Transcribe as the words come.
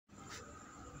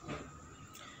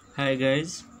Hi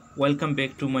guys, welcome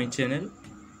back to my channel.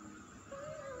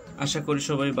 আশা করি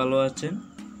সবাই ভালো আছেন।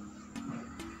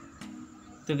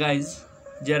 তো গাইজ,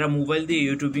 যারা মোবাইল দিয়ে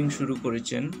ইউটিউবিং শুরু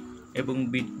করেছেন এবং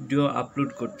ভিডিও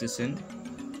আপলোড করতেছেন,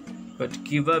 বাট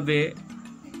কিভাবে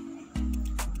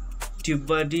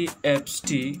টিউববাডি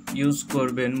অ্যাপসটি ইউজ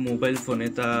করবেন মোবাইল ফোনে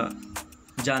তা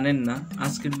জানেন না,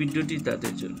 আজকের ভিডিওটি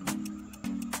তাদের জন্য।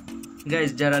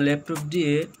 গাইজ, যারা ল্যাপটপ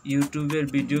দিয়ে ইউটিউবের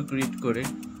ভিডিও ক্রিয়েট করে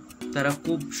তারা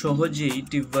খুব সহজেই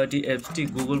টিউববাডি অ্যাপসটি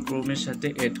গুগল ক্রোমের সাথে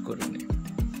অ্যাড করে নেয়,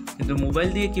 কিন্তু মোবাইল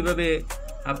দিয়ে কিভাবে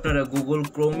আপনারা গুগল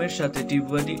ক্রোমের সাথে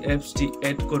টিউববাডি অ্যাপসটি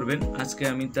অ্যাড করবেন আজকে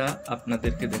আমি তা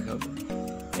আপনাদেরকে দেখাবো,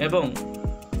 এবং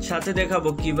সাথে দেখাবো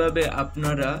কিভাবে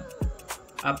আপনারা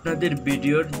আপনাদের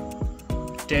ভিডিওর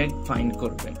ট্যাগ ফাইন্ড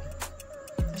করবেন।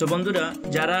 তো বন্ধুরা,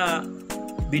 যারা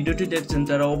ভিডিওটি দেখছেন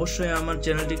তারা অবশ্যই আমার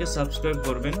চ্যানেলটিকে সাবস্ক্রাইব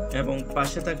করবেন এবং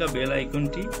পাশে থাকা বেল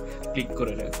আইকনটি ক্লিক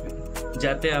করে রাখবেন,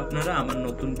 যাতে আপনারা আমার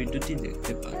নতুন ভিডিওটি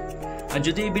দেখতে পান। আর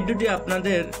যদি এই ভিডিওটি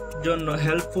আপনাদের জন্য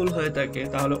হেল্পফুল হয়ে থাকে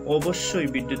তাহলে অবশ্যই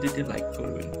ভিডিওটিতে লাইক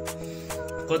করবেন।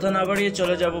 কথা না বাড়িয়ে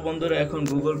চলে যাব বন্ধুরা এখন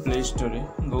গুগল প্লে স্টোরে।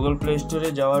 গুগল প্লে স্টোরে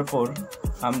যাওয়ার পর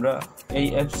আমরা এই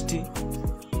অ্যাপসটি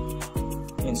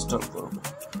ইনস্টল করব।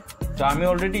 তো আমি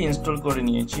অলরেডি ইনস্টল করে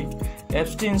নিয়েছি।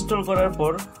 অ্যাপসটি ইনস্টল করার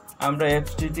পর আমরা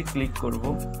অ্যাপসটিতে ক্লিক করব।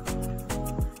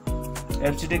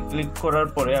 অ্যাপসটিতে ক্লিক করার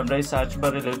পরে আমরা এই সার্চ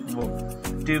বারে লিখব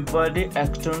টিউববাডি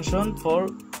এক্সটেনশন ফর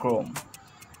ক্রোম।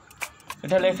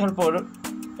 এটা লেখার পর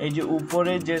এই যে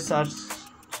উপরে যে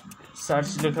সার্চ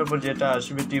লেখার পর যেটা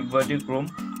আসবে টিউববাডি ক্রোম,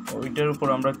 ওইটার উপর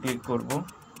আমরা ক্লিক করব।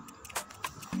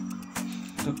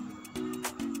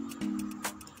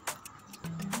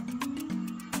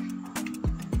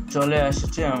 চলে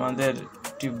আসছে আমাদের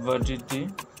টিউববাডিটি।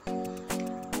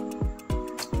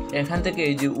 এখান থেকে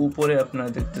এই যে উপরে আপনারা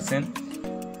দেখতেছেন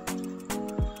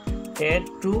add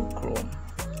to Chrome,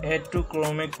 add to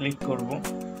ক্রোমে click করব।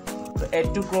 তো অ্যাড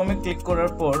টু ক্রোমে ক্লিক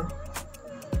করার পর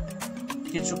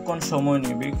কিছুক্ষণ সময়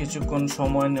নেবে। কিছুক্ষণ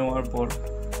সময় নেওয়ার পর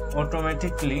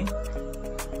অটোমেটিকলি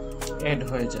অ্যাড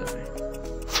হয়ে যাবে।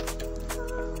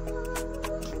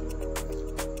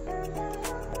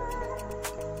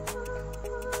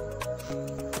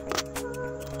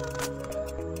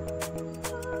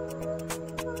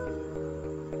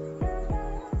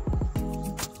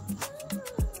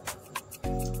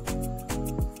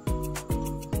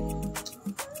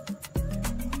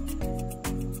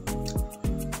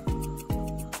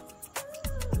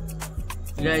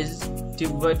 গাইজ,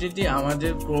 টিউববাডিটি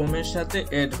আমাদের ক্রোমের সাথে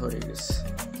অ্যাড হয়ে গেছে।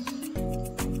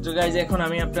 তো গাইজ, এখন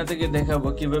আমি আপনাদেরকে দেখাবো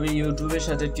কিভাবে ইউটিউবের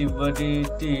সাথে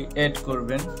টিউববাডিটি অ্যাড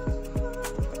করবেন।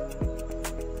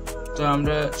 তো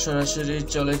আমরা সরাসরি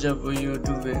চলে যাব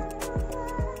ইউটিউবে।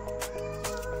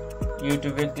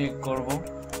 ইউটিউবে ক্লিক করব।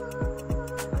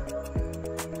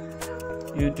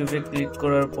 ইউটিউবে ক্লিক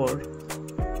করার পর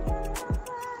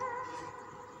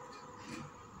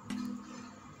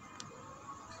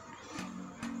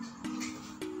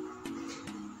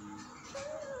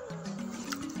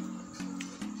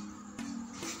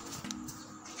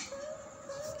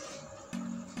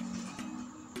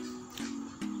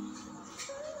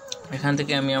এখান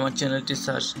থেকে আমি আমার চ্যানেলটি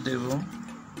সার্চ দেব।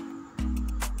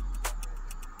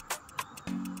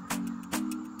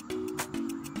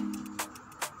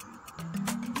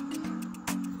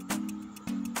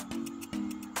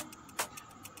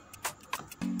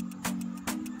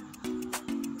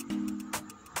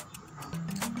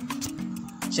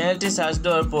 চ্যানেলটি সার্চ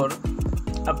দেওয়ার পর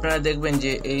আপনারা দেখবেন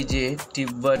যে এই যে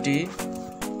টিউববাডি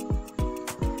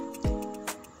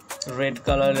রেড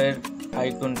কালারের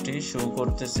আইকনটি শো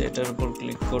করতেছে, এটার উপর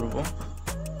ক্লিক করব।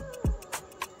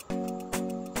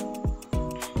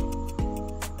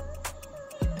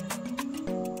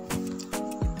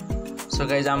 সো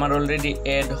গাইজ, আমার অলরেডি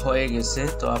অ্যাড হয়ে গেছে।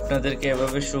 তো আপনাদেরকে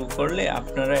এভাবে শো করলে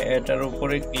আপনারা এটার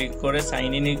উপরে ক্লিক করে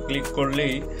সাইন ইনে ক্লিক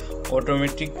করলেই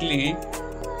অটোমেটিকলি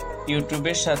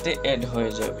ইউটিউবের সাথে অ্যাড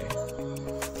হয়ে যাবে।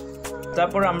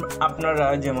 তারপর আপনারা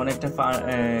যেমন একটা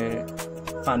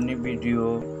ফানি ভিডিও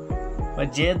বা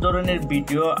যে ধরনের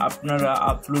ভিডিও আপনারা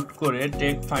আপলোড করে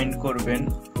ট্যাগ ফাইন্ড করবেন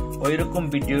ওই রকম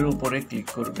ভিডিওর উপরে ক্লিক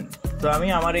করবেন। তো আমি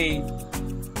আমার এই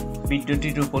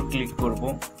ভিডিওটির উপর ক্লিক করব।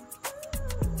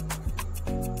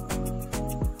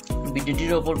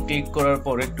 ভিডিওটির উপর ক্লিক করার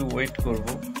পর একটু ওয়েট করব,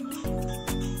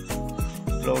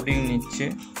 লোডিং নিচ্ছে।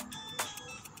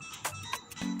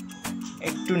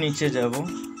 একটু নিচে যাব।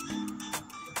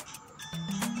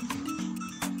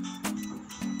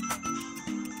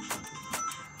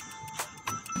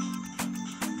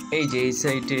 এই যে এই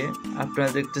সাইটে আপনারা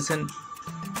দেখতেছেন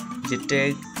যে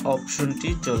ট্যাগ অপশনটি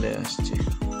চলে আসছে।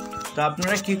 তো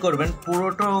আপনারা কি করবেন,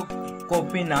 পুরোটা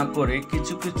কপি না করে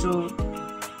কিছু কিছু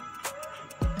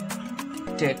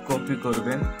ট্যাগ কপি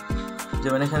করবেন।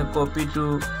 যেমন এখানে কপি টু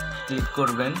ক্লিক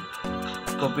করবেন,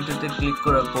 কপি টুতে ক্লিক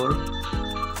করার পর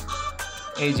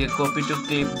এই যে কপি টু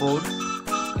ক্লিপবোর্ড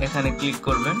এখানে ক্লিক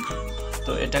করবেন,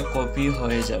 তো এটা কপি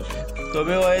হয়ে যাবে।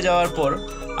 তবে হয়ে যাওয়ার পর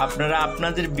আপনারা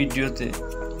আপনাদের ভিডিওতে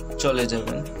চলে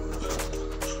যাবেন।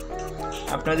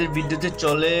 আপনাদের ভিডিওতে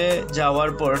চলে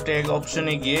যাওয়ার পর ট্যাগ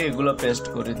অপশনে গিয়ে এগুলো পেস্ট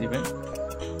করে দিবেন।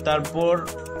 তারপর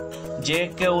যে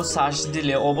কেউ সার্চ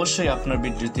দিলে অবশ্যই আপনার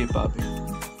ভিডিওতেই পাবে।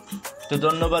 তো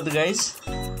ধন্যবাদ গাইস,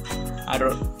 আর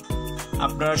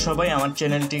আপনারা সবাই আমার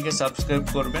চ্যানেলটিকে সাবস্ক্রাইব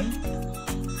করবেন।